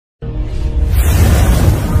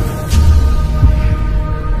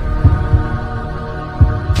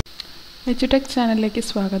HTech ചാനലിലേക്ക്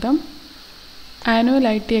സ്വാഗതം. Annual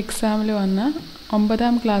IT എക്സാമിൽ വന്ന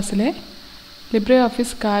 9ാം ക്ലാസ്സിലെ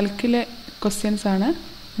LibreOffice കാൽക്കിലെ ക്വസ്റ്റ്യൻസ് ആണ്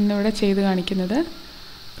ഇന്നിവിടെ ചെയ്തു കാണിക്കുന്നത്.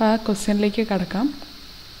 അപ്പോൾ ആ ക്വസ്റ്റ്യനിലേക്ക് കടക്കാം.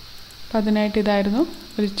 അപ്പോൾ അതിനായിട്ട് ഇതായിരുന്നു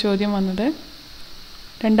ഒരു ചോദ്യം വന്നത്.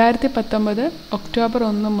 2019 ഒക്ടോബർ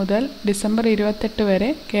 1 മുതൽ ഡിസംബർ 28 വരെ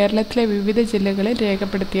കേരളത്തിലെ വിവിധ ജില്ലകളിൽ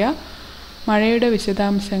രേഖപ്പെടുത്തിയ മഴയുടെ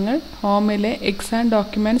വിശദാംശങ്ങൾ ഹോമിലെ എക്സാം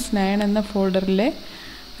ഡോക്യുമെൻറ്റ്സ് 9 എന്ന ഫോൾഡറിലെ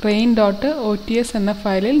rain.ots എന്ന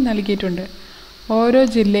ഫയലിൽ നൽകിയിട്ടുണ്ട്. ഓരോ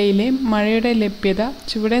ജില്ലയിലെയും മഴയുടെ ലഭ്യത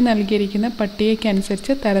ചുവടെ നൽകിയിരിക്കുന്ന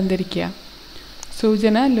പട്ടികയ്ക്കനുസരിച്ച് തരംതിരിക്കുക.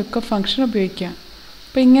 സൂചന ലുക്കപ്പ് ഫംഗ്ഷൻ ഉപയോഗിക്കുക.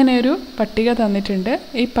 അപ്പോൾ ഇങ്ങനെയൊരു പട്ടിക തന്നിട്ടുണ്ട്.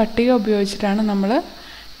 ഈ പട്ടിക ഉപയോഗിച്ചിട്ടാണ് നമ്മൾ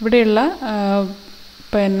ഇവിടെയുള്ള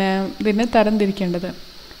ഇതിനെ തരംതിരിക്കേണ്ടത്.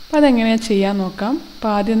 അപ്പോൾ അതെങ്ങനെയാണ് ചെയ്യാൻ നോക്കാം.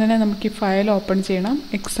 അപ്പോൾ ആദ്യം തന്നെ നമുക്ക് ഈ ഫയൽ ഓപ്പൺ ചെയ്യണം.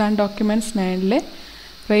 എക്സാം ഡോക്യുമെൻറ്റ്സ് 9ലെ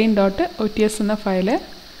rain.ots എന്ന ഫയല്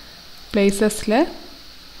പ്ലേസസിൽ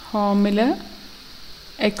ഹോമിൽ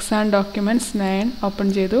എക്സാം ഡോക്യുമെൻറ്റ്സ് 9 ഓപ്പൺ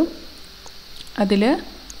ചെയ്തു. അതിൽ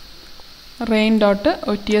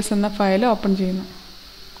rain.ots എന്ന ഫയൽ ഓപ്പൺ ചെയ്യുന്നു.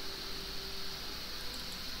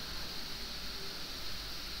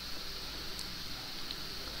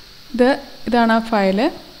 ഇതാണ് ആ ഫയല്.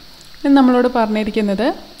 നമ്മളോട് പറഞ്ഞിരിക്കുന്നത്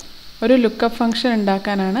ഒരു ലുക്കപ്പ് ഫംഗ്ഷൻ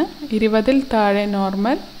ഉണ്ടാക്കാനാണ്. 20-ൽ താഴെ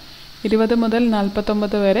നോർമൽ, 20 മുതൽ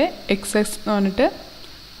 49 വരെ എക്സസ് എന്ന് പറഞ്ഞിട്ട്,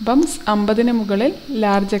 അപ്പം 50-ന് മുകളിൽ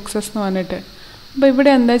ലാർജ് എക്സസ് എന്ന് പറഞ്ഞിട്ട്. അപ്പോൾ ഇവിടെ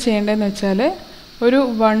എന്താ ചെയ്യേണ്ടതെന്ന് വെച്ചാൽ ഒരു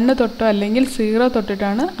 1 തൊട്ടോ അല്ലെങ്കിൽ 0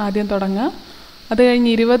 തൊട്ടിട്ടാണ് ആദ്യം തുടങ്ങുക. അത്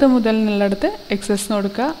കഴിഞ്ഞ് 20 മുതൽ എന്നുള്ളിടത്ത് എക്സസ് എന്ന്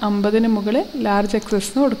കൊടുക്കുക, 50-ന് മുകളിൽ ലാർജ് എക്സസ്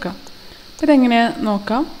എന്ന് കൊടുക്കുക. അപ്പോൾ ഇതെങ്ങനെയാണ്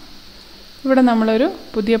നോക്കാം. ഇവിടെ നമ്മളൊരു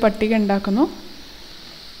പുതിയ പട്ടിക ഉണ്ടാക്കുന്നു.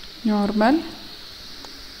 നോർമൽ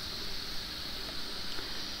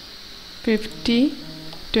 50,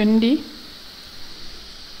 20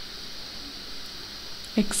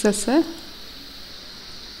 എക്സസ്,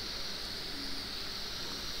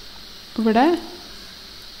 ഇവിടെ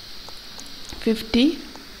 50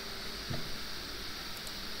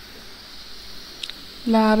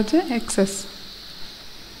 ലാർജ് എക്സസ്.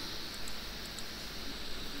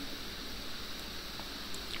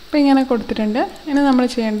 അപ്പോൾ ഇങ്ങനെ കൊടുത്തിട്ടുണ്ട്. ഇനി നമ്മൾ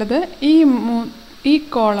ചെയ്യേണ്ടത് ഈ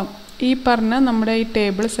കോളം, ഈ പറഞ്ഞ നമ്മുടെ ഈ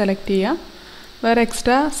ടേബിൾ സെലക്ട് ചെയ്യുക. വേറെ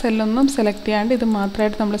എക്സ്ട്രാ സെല്ലൊന്നും സെലക്ട് ചെയ്യാണ്ട് ഇത്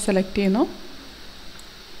മാത്രമായിട്ട് നമ്മൾ സെലക്ട് ചെയ്യുന്നു.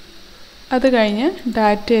 അത് കഴിഞ്ഞ്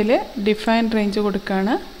ഡാറ്റയിൽ ഡിഫൈൻ റേഞ്ച്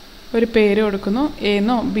കൊടുക്കുകയാണ്. ഒരു പേര് കൊടുക്കുന്നു.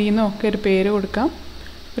 എന്നോ ബിന്നോ ഒക്കെ ഒരു പേര് കൊടുക്കാം.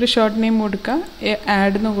 ഒരു ഷോർട്ട് നെയിം കൊടുക്കുക.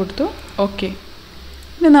 ആഡ് എന്ന് കൊടുത്തു. ഓക്കെ.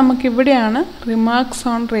 ഇനി നമുക്കിവിടെയാണ് റിമാർക്സ്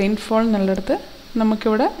ഓൺ റെയിൻഫോൾ എന്നുള്ളിടത്ത്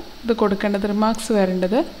നമുക്കിവിടെ ഇത് കൊടുക്കേണ്ടത്, റിമാർക്സ്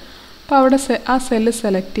വരേണ്ടത്. അപ്പോൾ അവിടെ ആ സെല്ല്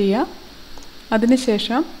സെലക്ട് ചെയ്യുക.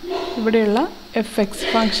 അതിനുശേഷം ഇവിടെയുള്ള FX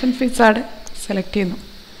ഫങ്ഷൻ ഫിസാഡ് സെലക്ട് ചെയ്യുന്നു.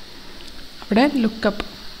 അവിടെ ലുക്കപ്പ്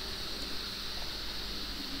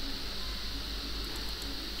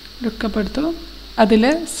എടുത്തു. അതിൽ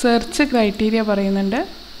സെർച്ച് ക്രൈറ്റീരിയ പറയുന്നുണ്ട്.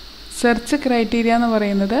 സെർച്ച് ക്രൈറ്റീരിയ എന്ന്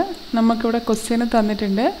പറയുന്നത് നമുക്കിവിടെ ക്വസ്റ്റ്യന്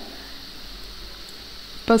തന്നിട്ടുണ്ട്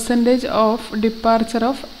percentage of departure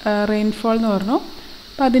of rainfall എന്ന് പറഞ്ഞു.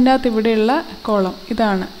 അപ്പോൾ അതിൻ്റെ അകത്ത് ഇവിടെയുള്ള കോളം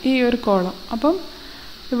ഇതാണ്, ഈ ഒരു കോളം. അപ്പം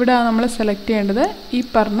ഇവിടെ നമ്മൾ സെലക്ട് ചെയ്യേണ്ടത് ഈ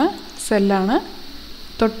പറഞ്ഞ സെല്ലാണ്.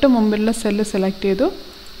 തൊട്ട് മുമ്പിലുള്ള സെല്ല് സെലക്ട് ചെയ്തു.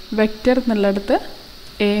 വെക്റ്റർ എന്നുള്ളിടത്ത്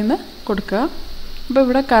എന്ന് കൊടുക്കുക. അപ്പോൾ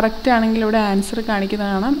ഇവിടെ കറക്റ്റ് ആണെങ്കിൽ ഇവിടെ ആൻസർ കാണിക്കുന്നത്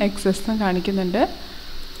കാണാം, എക്സസ് എന്ന് കാണിക്കുന്നുണ്ട്.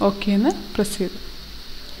 ഓക്കെ എന്ന് പ്രസ് ചെയ്തു.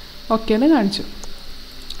 ഓക്കെ എന്ന് കാണിച്ചു.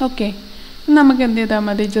 ഓക്കെ, നമുക്ക് എന്ത് ചെയ്താൽ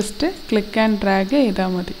മതി, ജസ്റ്റ് ക്ലിക്ക് ആൻഡ് ഡ്രാഗ് ചെയ്താൽ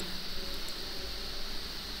മതി.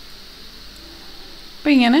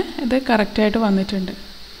 അപ്പോൾ ഇങ്ങനെ ഇത് കറക്റ്റായിട്ട് വന്നിട്ടുണ്ട്.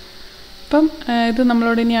 അപ്പം ഇത്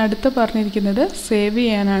നമ്മളോട് ഇനി അടുത്ത് പറഞ്ഞിരിക്കുന്നത് സേവ്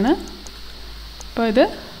ചെയ്യാനാണ്. അപ്പോൾ ഇത്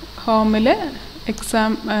ഹോമിൽ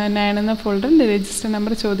എക്സാം 9 എന്ന ഫോൾഡറിൽ രജിസ്റ്റർ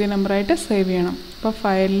നമ്പർ ചോദ്യ നമ്പറായിട്ട് സേവ് ചെയ്യണം. അപ്പോൾ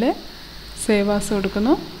ഫയലിൽ സേവ് ആസ്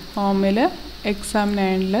കൊടുക്കുന്നു. ഹോമിൽ എക്സാം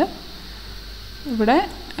 9ൽ ഇവിടെ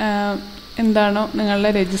എന്താണോ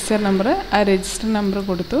നിങ്ങളുടെ രജിസ്റ്റർ നമ്പർ, ആ രജിസ്റ്റർ നമ്പർ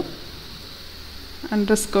കൊടുത്തു. _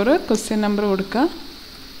 ക്വസ്റ്റ്യൻ നമ്പർ കൊടുക്കുക.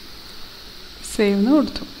 സേവ് എന്ന്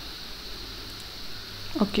കൊടുത്തു.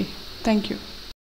 Okay, thank you.